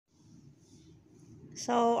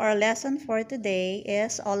So our lesson for today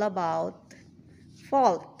is all about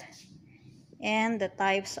fault and the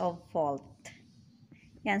types of fault.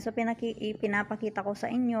 Yan, so pinapakita ko sa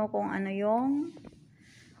inyo kung ano yung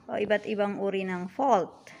iba't ibang uri ng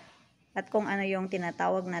fault at kung ano yung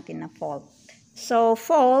tinatawag natin na fault. So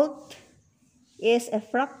fault is a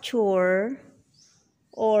fracture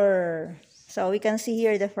so we can see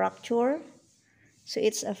here the fracture. So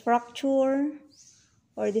it's a fracture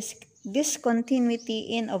or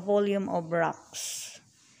discontinuity in a volume of rocks,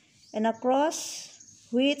 and across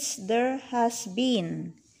which there has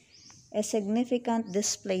been a significant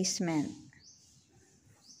displacement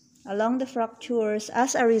along the fractures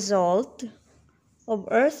as a result of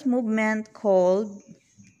earth movement called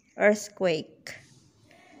earthquake.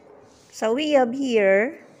 So we have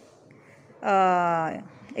here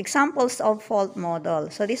examples of fault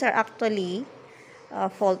model. So these are actually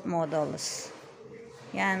fault models.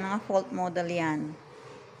 Yan, mga fault model yan.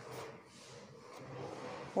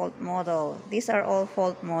 Fault model. These are all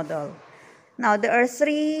fault model. Now, there are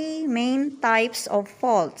three main types of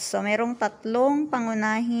faults. So, merong tatlong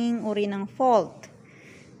pangunahing uri ng fault.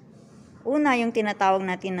 Una, yung tinatawag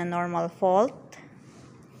natin na normal fault.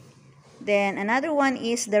 Then, another one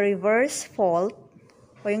is the reverse fault,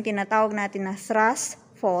 o yung tinatawag natin na thrust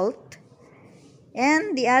fault.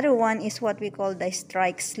 And the other one is what we call the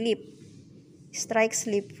strike-slip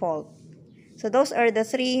fault. So, those are the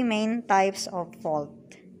three main types of fault.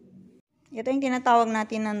 Ito yung tinatawag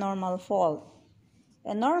natin na normal fault.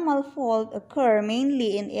 A normal fault occur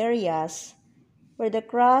mainly in areas where the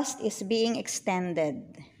crust is being extended.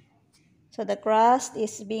 So the crust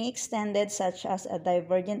is being extended such as a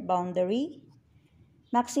divergent boundary.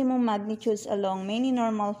 Maximum magnitudes along many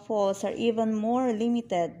normal faults are even more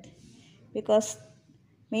limited because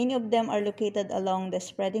many of them are located along the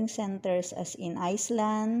spreading centers, as in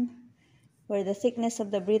Iceland, where the thickness of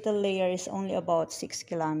the brittle layer is only about 6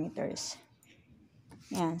 kilometers.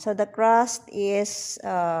 Yan. So the crust is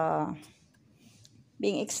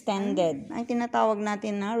being extended. Ang tinatawag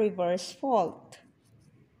natin na reverse fault.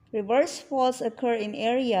 Reverse faults occur in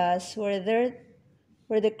areas where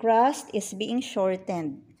the crust is being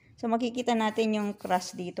shortened. So makikita natin yung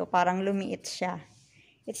crust dito, parang lumiit siya.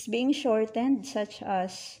 It's being shortened such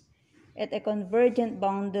as at a convergent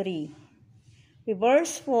boundary.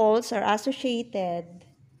 Reverse faults are associated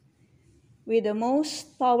with the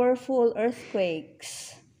most powerful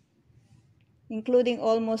earthquakes, including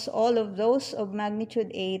almost all of those of magnitude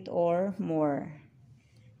 8 or more.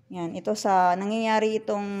 Yan, nangyayari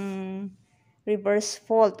itong reverse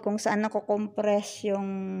fault kung saan nako-compress yung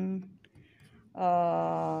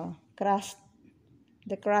crust.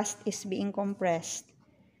 The crust is being compressed.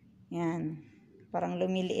 Yan, parang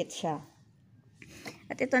lumiliit siya.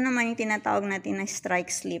 At ito naman yung tinatawag natin na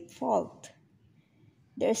strike-slip fault.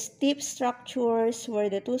 There are steep structures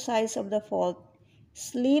where the two sides of the fault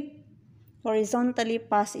slip horizontally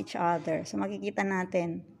past each other. So makikita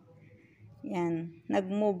natin, yan,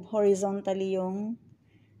 nag-move horizontally yung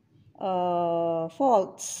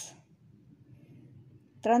faults.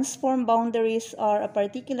 Transform boundaries are a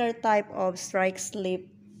particular type of strike-slip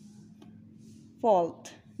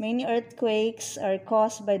fault. Many earthquakes are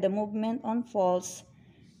caused by the movement on faults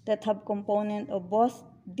that have component of both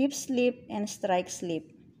deep slip and strike slip.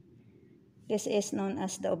 This is known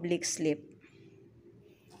as the oblique slip.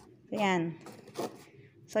 Ayan.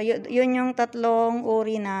 So, yun yung tatlong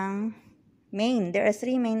uri ng main. There are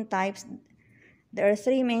three main types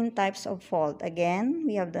of fault. Again,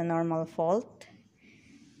 we have the normal fault,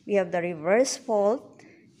 we have the reverse fault,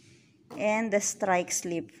 and the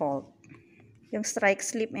strike-slip fault. Yung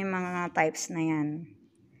strike-slip may mga types na yan.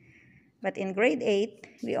 But in grade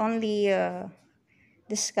 8, we only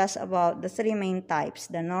discuss about the three main types: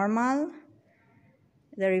 the normal,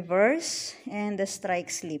 the reverse, and the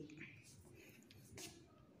strike-slip.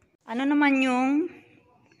 Ano naman yung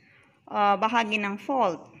bahagi ng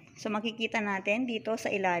fault? So makikita natin dito sa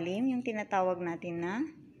ilalim yung tinatawag natin na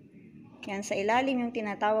sa ilalim yung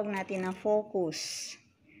tinatawag natin na focus.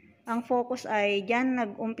 Ang focus ay diyan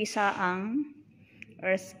nag-umpisa ang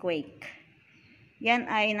earthquake. Yan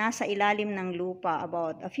ay nasa ilalim ng lupa,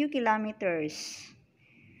 about a few kilometers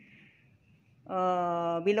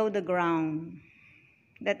below the ground.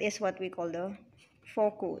 That is what we call the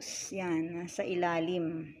focus. Yan, nasa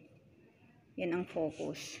ilalim. Yan ang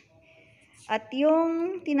focus. At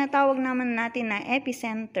yung tinatawag naman natin na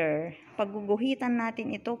epicenter, pagguguhitan natin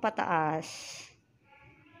ito pataas,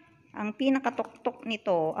 ang pinakatuktok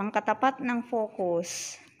nito, ang katapat ng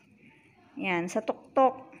focus, yan, sa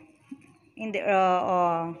tuktok,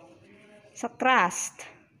 sa crust,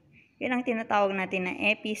 yun ang tinatawag natin na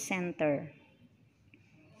epicenter.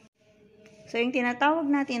 So, yung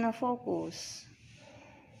tinatawag natin na focus,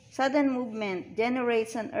 sudden movement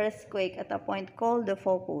generates an earthquake at a point called the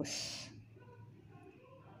focus.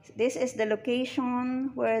 This is the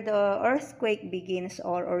location where the earthquake begins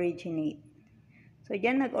or originate. So,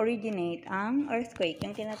 dyan nag-originate ang earthquake.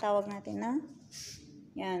 Yung tinatawag natin na,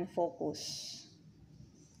 yan, focus.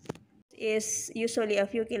 Is usually a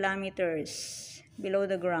few kilometers below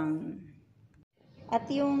the ground. At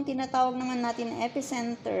yung tinatawag naman natin na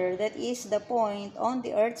epicenter, that is the point on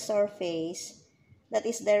the Earth's surface that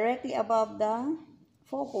is directly above the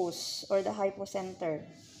focus or the hypocenter.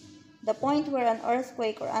 The point where an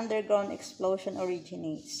earthquake or underground explosion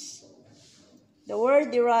originates. The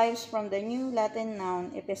word derives from the new Latin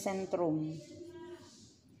noun epicentrum.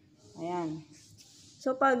 Ayan.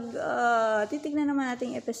 So, pag titignan naman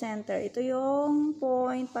natin epicenter, ito yung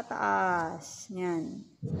point pataas. Yan.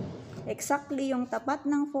 Exactly yung tapat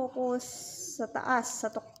ng focus sa taas, sa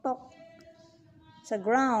tuktok, sa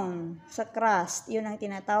ground, sa crust. Yun ang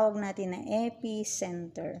tinatawag natin na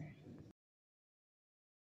epicenter.